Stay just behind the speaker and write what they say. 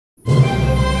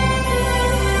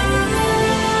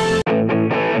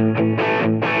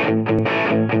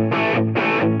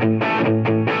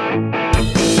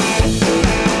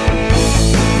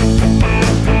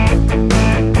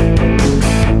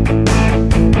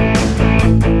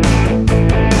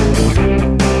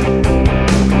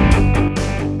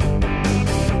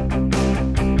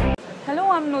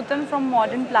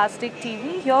Modern Plastic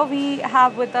TV. Here we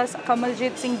have with us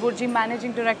Kamaljit Singh Bhurji,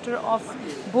 Managing Director of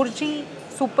Bhurji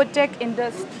Supertek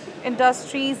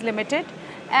Industries Limited,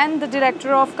 and the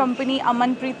Director of company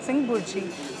Amanpreet Singh Bhurji.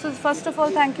 So first of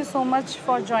all, thank you so much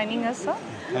for joining us, sir.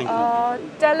 Thank you.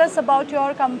 Tell us about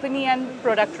your company and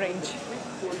product range.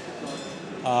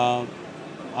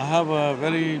 I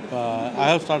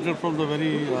have started from the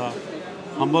very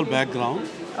humble background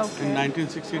in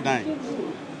 1969.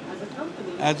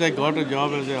 As I got a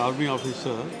job as an army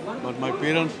officer, but my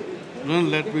parents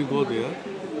didn't let me go there,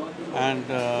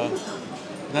 and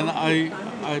then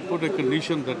I put a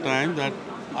condition that time that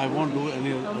I won't do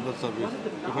any other service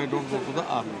if I don't go to the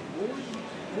army.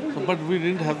 So, but we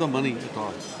didn't have the money at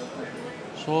all.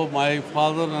 So my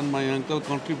father and my uncle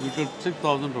contributed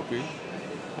 6,000 rupees,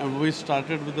 and we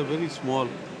started with a very small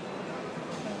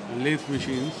lathe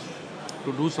machines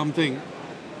to do something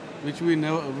which we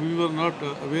were not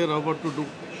aware of what to do.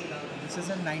 This is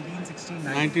in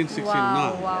 1969.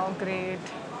 1969. Wow, great.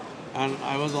 And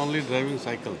I was only driving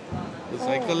cycle. The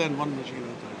cycle and one machine.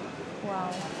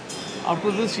 Wow.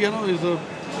 After this, is a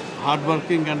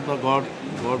hardworking and the God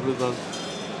with us.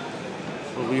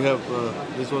 So we have,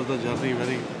 this was the journey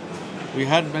we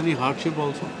had many hardship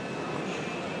also.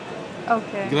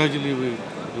 Okay. Gradually we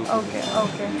do. Okay.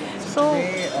 So,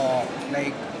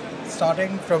 Today,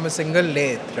 starting from a single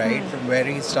lathe, right, from where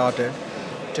he started,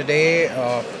 today,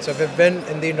 so we've been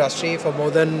in the industry for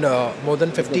more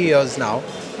than 50 years now,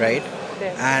 right?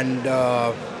 Yes. And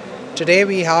today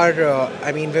we are,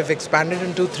 we've expanded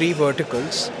into 3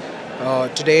 verticals.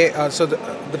 Today, so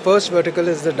the first vertical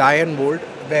is the die and mold,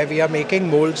 where we are making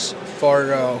molds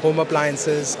for home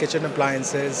appliances, kitchen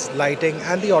appliances, lighting,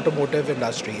 and the automotive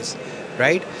industries,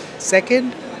 right?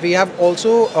 Second, we have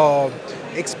also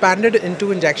expanded into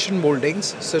injection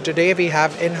moldings. So today we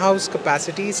have in-house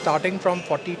capacity starting from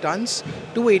 40 tons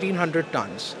to 1800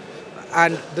 tons.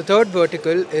 And the third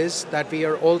vertical is that we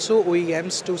are also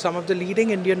OEMs to some of the leading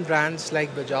Indian brands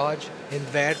like Bajaj,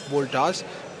 Hindware, Voltas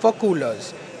for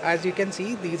coolers. As you can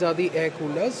see, these are the air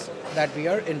coolers that we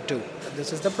are into.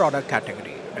 This is the product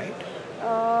category, right?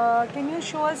 can you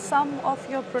show us some of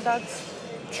your products,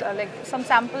 like some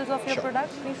samples of your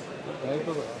products, please?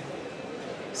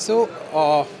 So,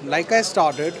 like I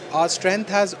started, our strength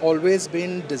has always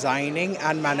been designing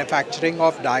and manufacturing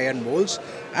of die and molds.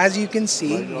 As you can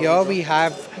see, here we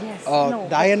have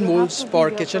die and molds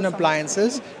for kitchen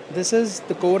appliances. This is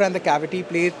the core and the cavity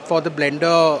plate for the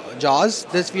blender jars.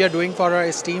 This we are doing for our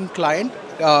esteemed client,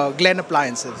 Glen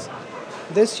Appliances.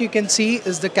 This you can see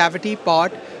is the cavity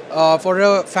part for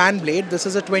a fan blade. This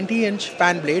is a 20-inch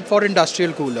fan blade for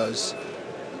industrial coolers.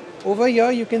 Over here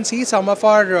you can see some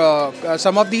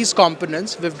of these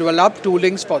components. We've developed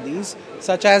toolings for these,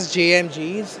 such as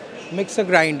JMGs, mixer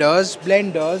grinders,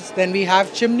 blenders. Then we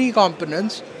have chimney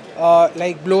components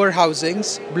like blower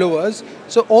housings, blowers.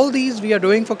 So all these we are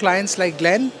doing for clients like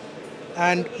Glen.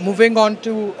 And moving on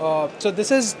to, so this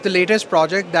is the latest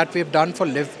project that we've done for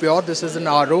Live Pure. This is an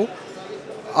RO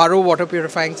water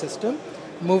purifying system.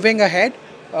 Moving ahead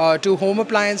to home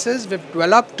appliances, we've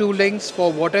developed toolings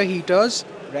for water heaters.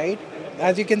 Right,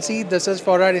 as you can see, this is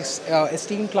for our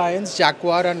esteemed clients,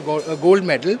 Jaguar and Gold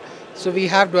Medal. So we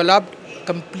have developed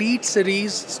complete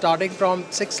series starting from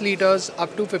 6 liters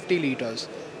up to 50 liters.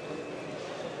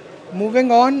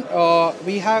 Moving on,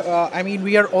 we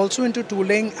are also into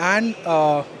tooling and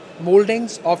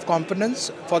moldings of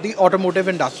components for the automotive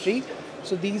industry.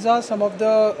 So these are some of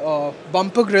the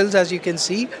bumper grills, as you can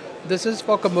see. This is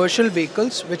for commercial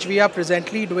vehicles, which we are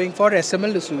presently doing for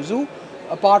SML Isuzu.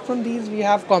 Apart from these, we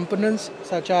have components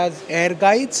such as air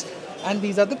guides, and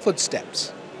these are the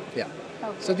footsteps. Yeah.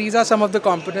 Okay. So these are some of the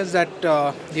components that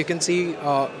you can see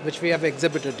which we have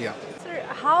exhibited here. Sir,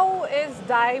 how is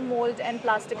die, mold and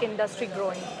plastic industry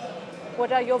growing?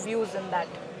 What are your views in that?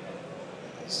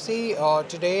 See,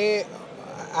 today,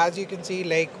 as you can see,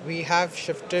 like we have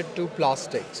shifted to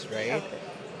plastics, right?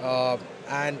 Okay.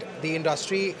 And the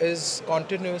industry is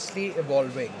continuously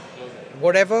evolving.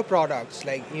 Whatever products,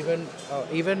 like even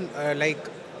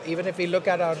if we look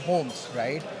at our homes,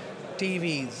 right?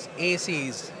 TVs,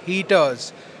 ACs,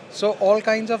 heaters, so all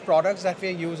kinds of products that we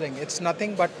are using, it's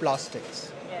nothing but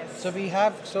plastics. Yes. So we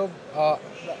have,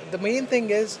 the main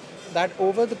thing is that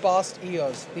over the past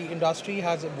years, the industry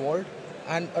has evolved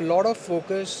and a lot of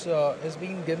focus is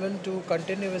being given to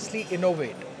continuously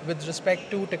innovate with respect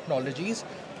to technologies.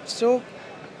 So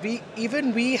we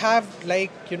have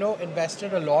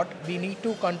invested a lot. We need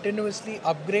to continuously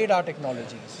upgrade our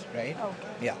technologies, right? Okay.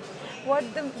 Yeah.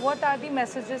 What are the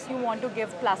messages you want to give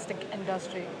plastic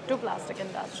industry?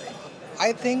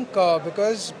 I think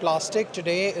because plastic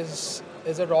today is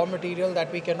a raw material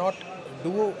that we cannot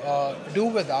do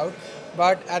without.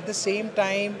 But at the same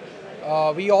time,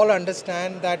 we all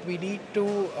understand that we need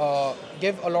to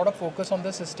give a lot of focus on the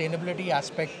sustainability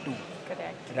aspect too.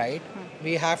 Correct. Right?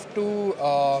 We have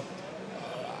to,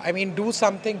 do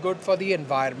something good for the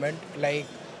environment. Like,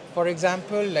 for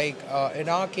example, in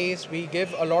our case, we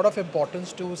give a lot of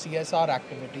importance to CSR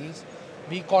activities.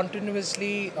 We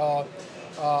continuously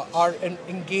are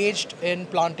engaged in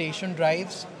plantation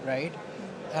drives, right?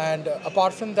 And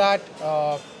apart from that,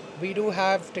 we do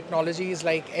have technologies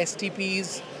like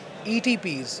STPs,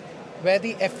 ETPs, where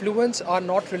the effluents are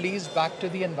not released back to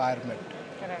the environment.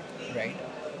 Correct. Right.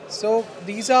 So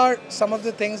these are some of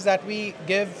the things that we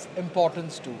give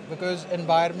importance to, because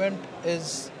environment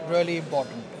is really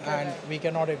important and we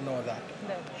cannot ignore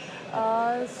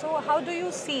that. So how do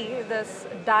you see this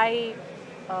Die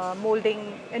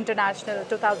Molding International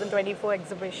 2024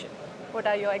 exhibition? What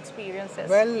are your experiences?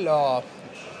 Well,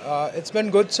 it's been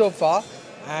good so far,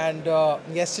 and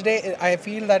yesterday I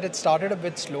feel that it started a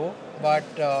bit slow, but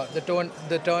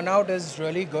the turnout is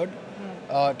really good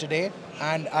today,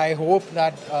 and I hope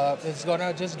that it's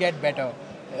gonna just get better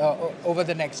over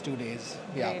the next 2 days.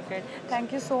 Yeah. Great, great.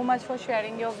 Thank you so much for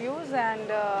sharing your views, and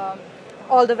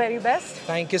all the very best.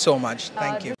 Thank you so much.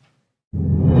 Thank you.